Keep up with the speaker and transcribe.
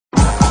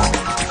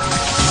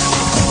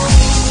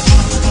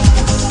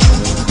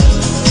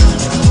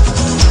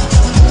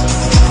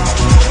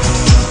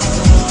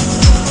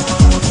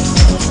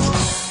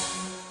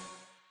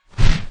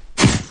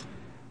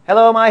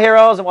Hello, my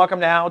heroes, and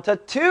welcome now to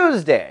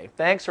Tuesday.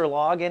 Thanks for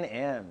logging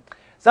in.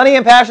 Sunny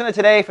and passionate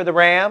today for the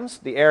Rams,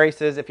 the Aries.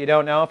 If you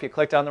don't know, if you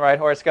clicked on the right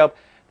horoscope,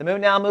 the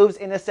moon now moves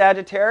into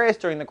Sagittarius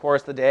during the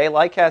course of the day.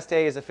 Lightcast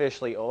day is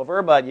officially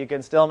over, but you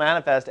can still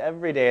manifest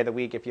every day of the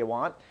week if you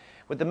want.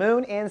 With the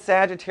moon in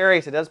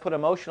Sagittarius, it does put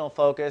emotional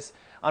focus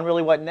on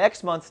really what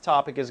next month's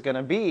topic is going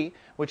to be,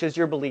 which is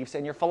your beliefs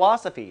and your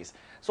philosophies.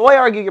 So I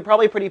argue you're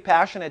probably pretty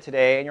passionate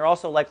today, and you're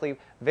also likely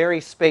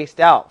very spaced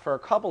out for a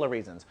couple of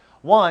reasons.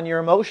 One, your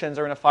emotions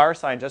are in a fire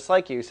sign just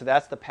like you, so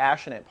that's the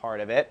passionate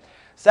part of it.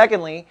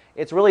 Secondly,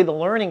 it's really the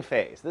learning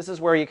phase. This is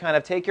where you kind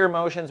of take your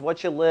emotions,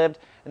 what you lived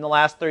in the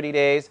last 30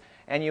 days,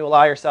 and you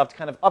allow yourself to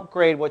kind of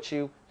upgrade what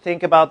you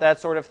think about that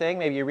sort of thing.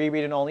 Maybe you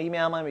reread an old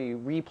email, maybe you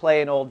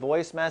replay an old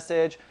voice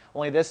message.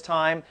 Only this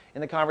time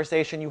in the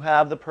conversation you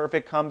have the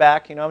perfect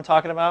comeback. You know what I'm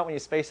talking about? When you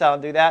space out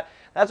and do that.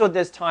 That's what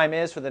this time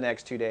is for the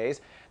next 2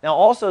 days. Now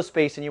also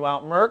spacing you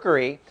out,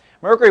 Mercury,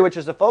 which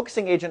is the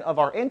focusing agent of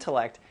our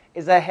intellect,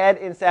 is ahead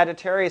in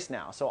Sagittarius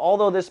now. So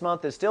although this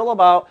month is still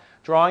about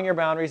drawing your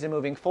boundaries and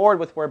moving forward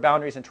with where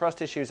boundaries and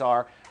trust issues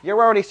are, you're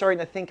already starting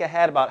to think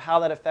ahead about how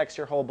that affects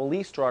your whole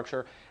belief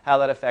structure, how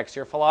that affects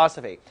your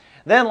philosophy.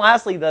 Then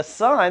lastly, the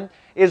Sun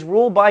is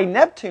ruled by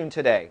Neptune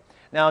today.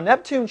 Now,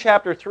 Neptune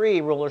Chapter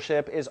 3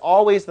 rulership is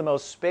always the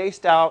most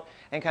spaced out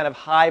and kind of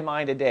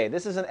high-minded day.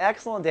 This is an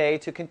excellent day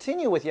to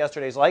continue with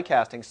yesterday's light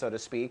casting, so to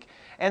speak,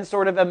 and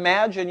sort of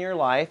imagine your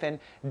life and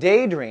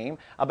daydream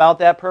about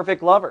that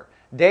perfect lover.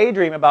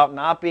 Daydream about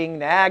not being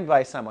nagged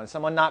by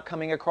someone not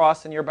coming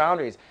across in your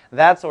boundaries,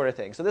 that sort of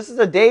thing. So this is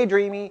a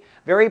daydreamy,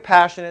 very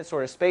passionate,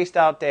 sort of spaced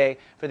out day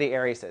for the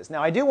Aries.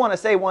 Now, I do want to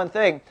say one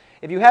thing.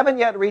 If you haven't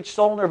yet reached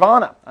Soul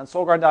Nirvana on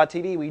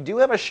soulgarden.tv, we do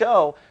have a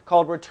show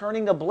called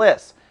Returning to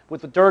Bliss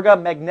with Durga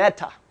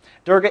Magneta.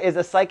 Durga is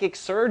a psychic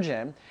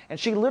surgeon, and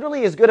she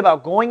literally is good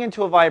about going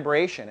into a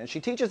vibration. And she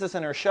teaches this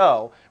in her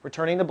show,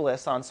 Returning to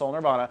Bliss on Soul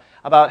Nirvana,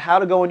 about how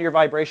to go into your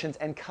vibrations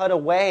and cut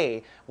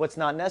away what's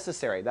not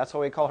necessary. That's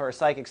why we call her a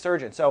psychic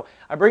surgeon. So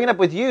I bring it up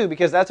with you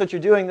because that's what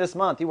you're doing this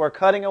month. You are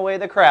cutting away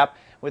the crap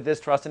with this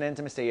trust and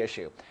intimacy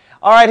issue.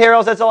 All right,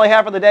 heroes, that's all I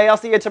have for the day. I'll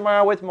see you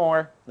tomorrow with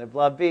more. Live,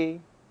 love,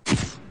 be.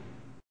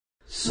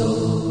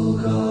 So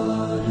God.